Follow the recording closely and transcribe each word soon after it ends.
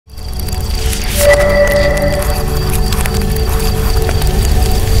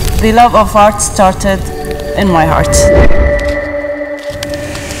the love of art started in my heart.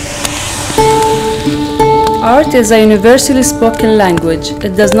 Art is a universally spoken language.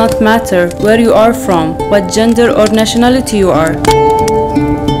 It does not matter where you are from, what gender or nationality you are.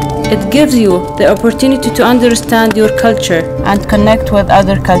 It gives you the opportunity to understand your culture and connect with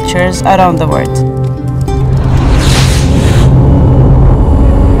other cultures around the world.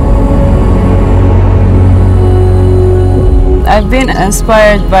 I've been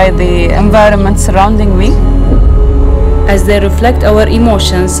inspired by the environment surrounding me, as they reflect our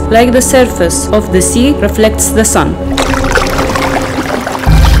emotions like the surface of the sea reflects the sun.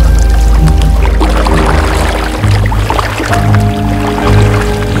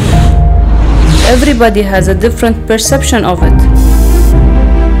 Everybody has a different perception of it.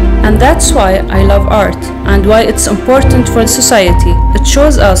 And that's why I love art and why it's important for society. It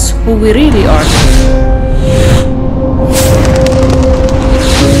shows us who we really are.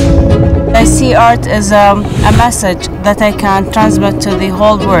 I see art as a message that I can transmit to the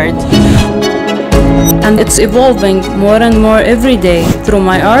whole world. And it's evolving more and more every day through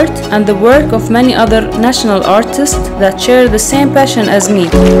my art and the work of many other national artists that share the same passion as me.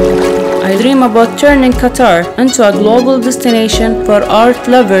 I dream about turning Qatar into a global destination for art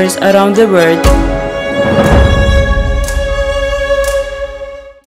lovers around the world.